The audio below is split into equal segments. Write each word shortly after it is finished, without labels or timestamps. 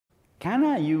Can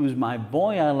I use my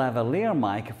BOYA Lavalier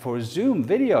mic for Zoom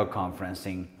video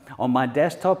conferencing? On my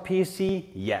desktop PC,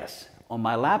 yes. On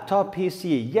my laptop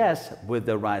PC, yes, with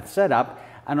the right setup.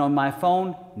 And on my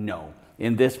phone, no.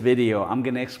 In this video, I'm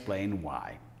going to explain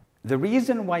why. The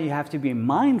reason why you have to be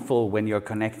mindful when you're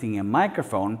connecting a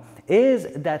microphone is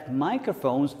that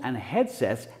microphones and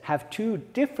headsets have two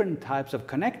different types of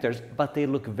connectors, but they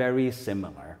look very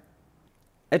similar.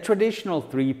 A traditional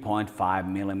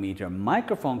 3.5mm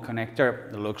microphone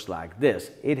connector looks like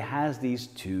this. It has these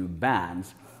two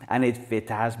bands, and if it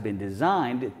has been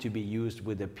designed to be used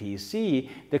with a PC,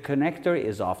 the connector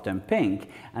is often pink,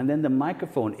 and then the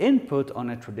microphone input on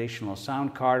a traditional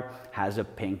sound card has a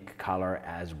pink color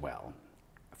as well.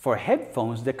 For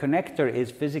headphones, the connector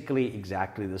is physically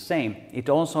exactly the same. It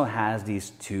also has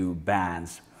these two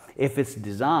bands. If it's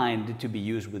designed to be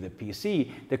used with a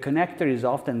PC, the connector is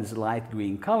often this light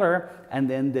green color, and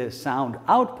then the sound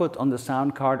output on the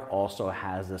sound card also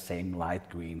has the same light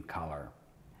green color.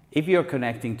 If you're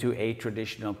connecting to a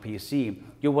traditional PC,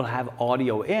 you will have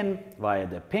audio in via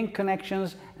the pink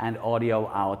connections and audio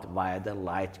out via the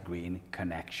light green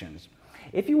connections.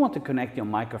 If you want to connect your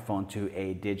microphone to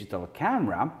a digital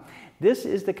camera, this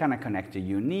is the kind of connector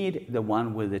you need, the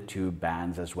one with the two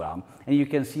bands as well. And you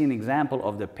can see an example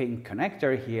of the pink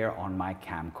connector here on my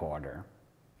camcorder.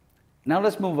 Now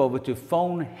let's move over to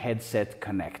phone headset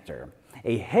connector.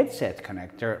 A headset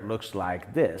connector looks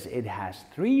like this. It has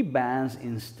three bands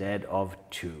instead of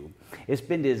two. It's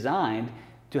been designed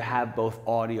to have both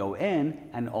audio in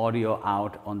and audio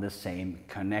out on the same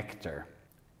connector.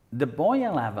 The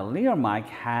BOYA Lavalier mic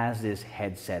has this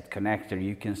headset connector.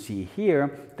 You can see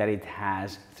here that it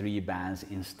has three bands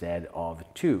instead of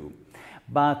two.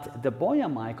 But the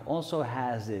BOYA mic also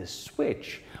has this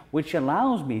switch, which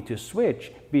allows me to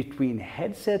switch between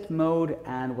headset mode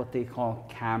and what they call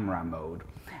camera mode.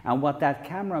 And what that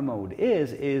camera mode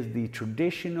is the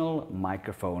traditional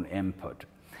microphone input.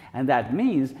 And that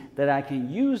means that I can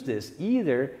use this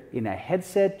either in a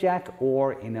headset jack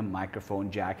or in a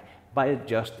microphone jack by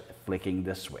just flicking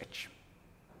the switch.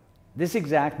 This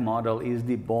exact model is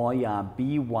the BOYA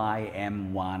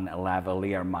BY-M1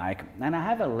 lavalier mic, and I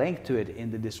have a link to it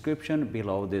in the description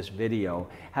below this video.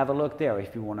 Have a look there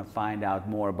if you want to find out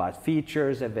more about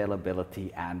features,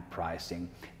 availability, and pricing.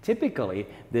 Typically,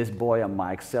 this BOYA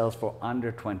mic sells for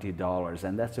under $20,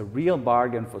 and that's a real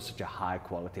bargain for such a high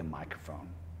quality microphone.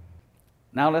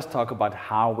 Now let's talk about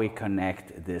how we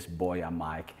connect this BOYA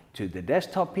mic to the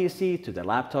desktop PC, to the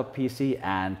laptop PC,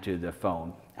 and to the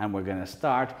phone. And we're going to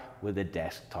start with the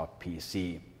desktop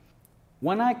PC.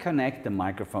 When I connect the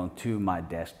microphone to my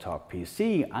desktop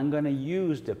PC, I'm going to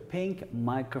use the pink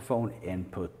microphone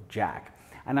input jack.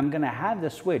 And I'm going to have the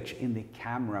switch in the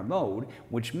camera mode,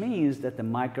 which means that the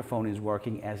microphone is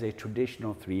working as a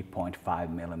traditional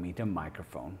 3.5mm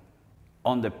microphone.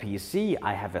 On the PC,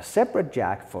 I have a separate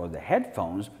jack for the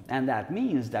headphones, and that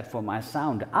means that for my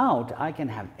sound out, I can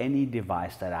have any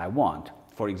device that I want.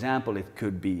 For example, it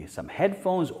could be some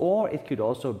headphones, or it could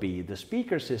also be the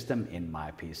speaker system in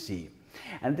my PC.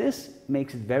 And this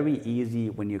makes it very easy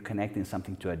when you're connecting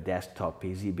something to a desktop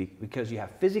PC because you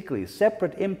have physically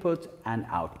separate inputs and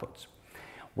outputs.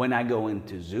 When I go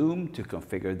into Zoom to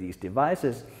configure these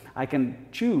devices, I can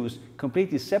choose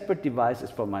completely separate devices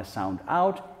for my sound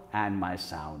out and my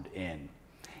sound in.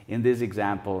 In this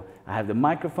example, I have the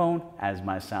microphone as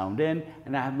my sound in,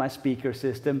 and I have my speaker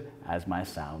system as my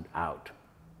sound out.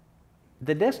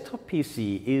 The desktop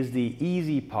PC is the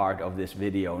easy part of this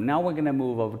video. Now we're going to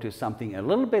move over to something a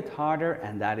little bit harder,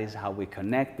 and that is how we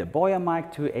connect the BOYA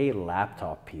mic to a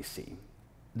laptop PC.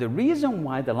 The reason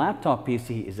why the laptop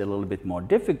PC is a little bit more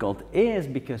difficult is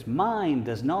because mine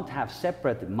does not have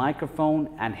separate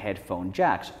microphone and headphone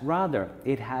jacks. Rather,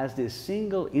 it has this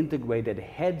single integrated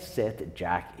headset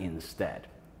jack instead.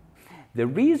 The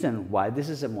reason why this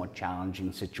is a more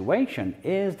challenging situation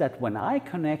is that when I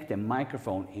connect a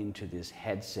microphone into this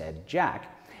headset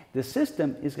jack, the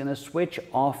system is going to switch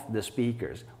off the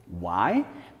speakers. Why?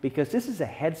 Because this is a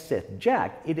headset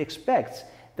jack. It expects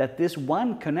that this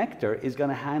one connector is going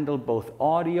to handle both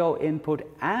audio input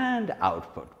and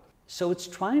output. So it's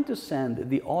trying to send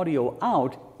the audio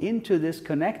out into this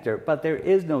connector, but there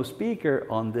is no speaker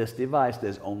on this device,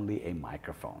 there's only a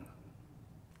microphone.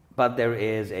 But there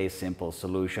is a simple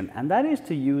solution, and that is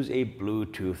to use a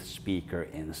Bluetooth speaker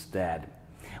instead.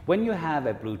 When you have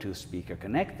a Bluetooth speaker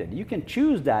connected, you can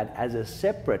choose that as a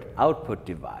separate output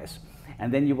device.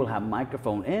 And then you will have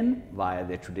microphone in via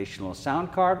the traditional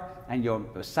sound card, and your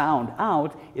sound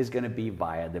out is going to be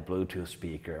via the Bluetooth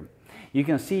speaker. You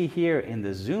can see here in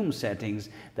the Zoom settings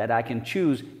that I can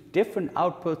choose different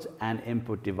outputs and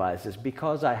input devices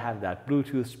because I have that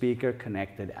Bluetooth speaker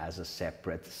connected as a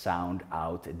separate sound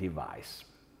out device.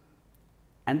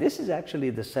 And this is actually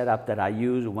the setup that I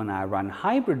use when I run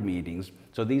hybrid meetings.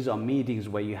 So these are meetings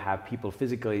where you have people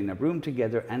physically in a room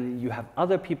together and you have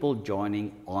other people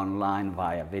joining online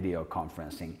via video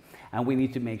conferencing. And we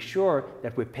need to make sure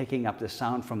that we're picking up the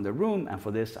sound from the room, and for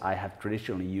this I have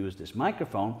traditionally used this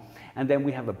microphone. And then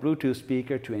we have a Bluetooth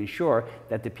speaker to ensure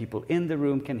that the people in the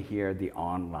room can hear the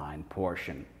online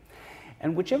portion.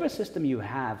 And whichever system you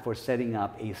have for setting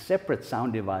up a separate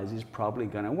sound device is probably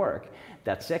going to work.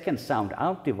 That second sound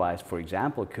out device, for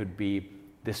example, could be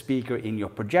the speaker in your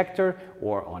projector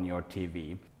or on your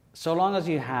TV. So long as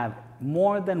you have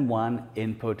more than one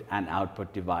input and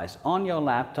output device on your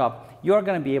laptop, you're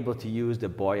going to be able to use the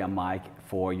BOYA mic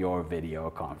for your video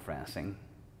conferencing.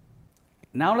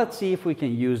 Now let's see if we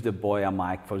can use the BOYA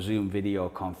mic for Zoom video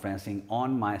conferencing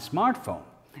on my smartphone.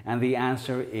 And the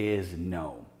answer is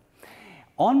no.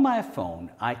 On my phone,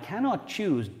 I cannot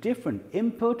choose different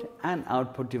input and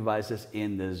output devices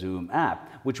in the Zoom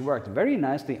app, which worked very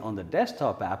nicely on the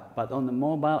desktop app, but on the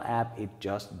mobile app, it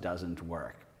just doesn't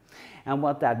work. And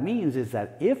what that means is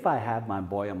that if I have my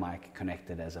BOYA mic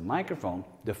connected as a microphone,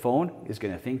 the phone is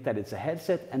going to think that it's a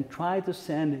headset and try to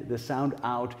send the sound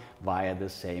out via the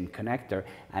same connector,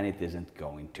 and it isn't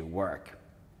going to work.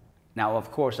 Now,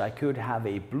 of course, I could have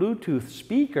a Bluetooth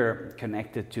speaker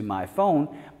connected to my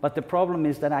phone, but the problem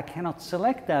is that I cannot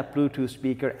select that Bluetooth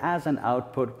speaker as an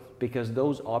output because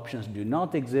those options do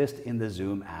not exist in the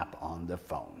Zoom app on the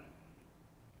phone.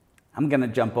 I'm going to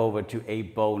jump over to a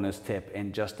bonus tip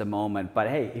in just a moment, but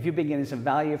hey, if you've been getting some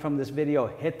value from this video,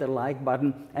 hit the like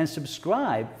button and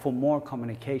subscribe for more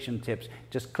communication tips.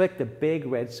 Just click the big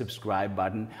red subscribe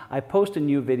button. I post a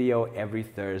new video every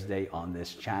Thursday on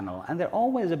this channel, and they're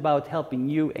always about helping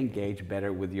you engage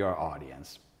better with your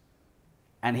audience.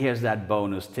 And here's that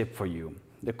bonus tip for you.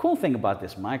 The cool thing about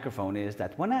this microphone is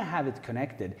that when I have it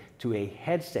connected to a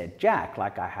headset jack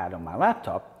like I had on my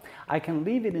laptop, I can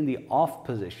leave it in the off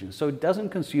position so it doesn't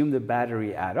consume the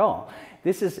battery at all.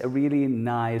 This is a really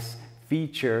nice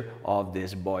feature of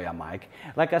this BOYA mic.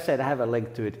 Like I said, I have a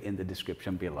link to it in the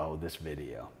description below this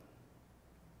video.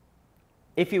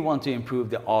 If you want to improve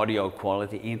the audio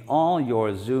quality in all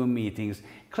your Zoom meetings,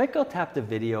 click or tap the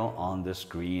video on the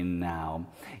screen now.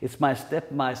 It's my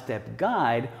step-by-step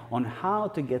guide on how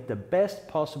to get the best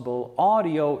possible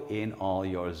audio in all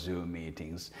your Zoom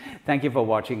meetings. Thank you for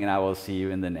watching, and I will see you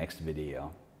in the next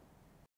video.